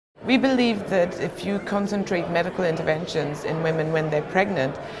We believe that if you concentrate medical interventions in women when they're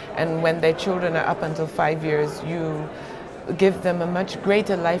pregnant and when their children are up until 5 years, you give them a much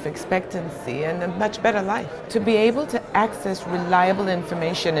greater life expectancy and a much better life. To be able to access reliable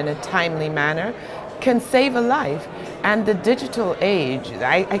information in a timely manner can save a life. And the digital age,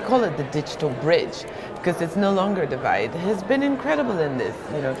 I call it the digital bridge, because it's no longer a divide, has been incredible in this.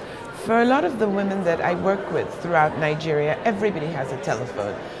 For a lot of the women that I work with throughout Nigeria, everybody has a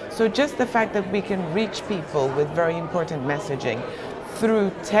telephone. So just the fact that we can reach people with very important messaging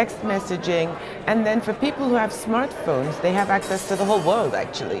through text messaging, and then for people who have smartphones, they have access to the whole world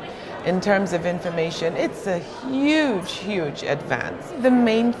actually. In terms of information, it's a huge, huge advance. The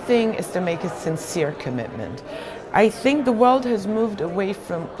main thing is to make a sincere commitment. I think the world has moved away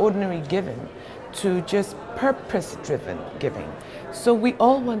from ordinary giving to just purpose-driven giving. So we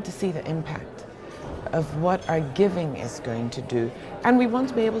all want to see the impact of what our giving is going to do. And we want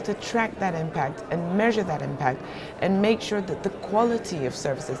to be able to track that impact and measure that impact and make sure that the quality of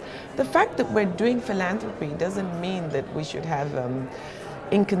services. The fact that we're doing philanthropy doesn't mean that we should have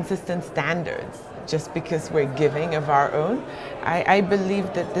inconsistent standards just because we're giving of our own. I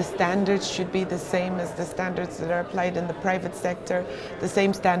believe that the standards should be the same as the standards that are applied in the private sector, the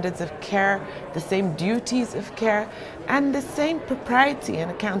same standards of care, the same duties of care, and the same propriety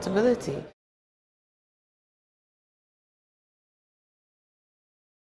and accountability.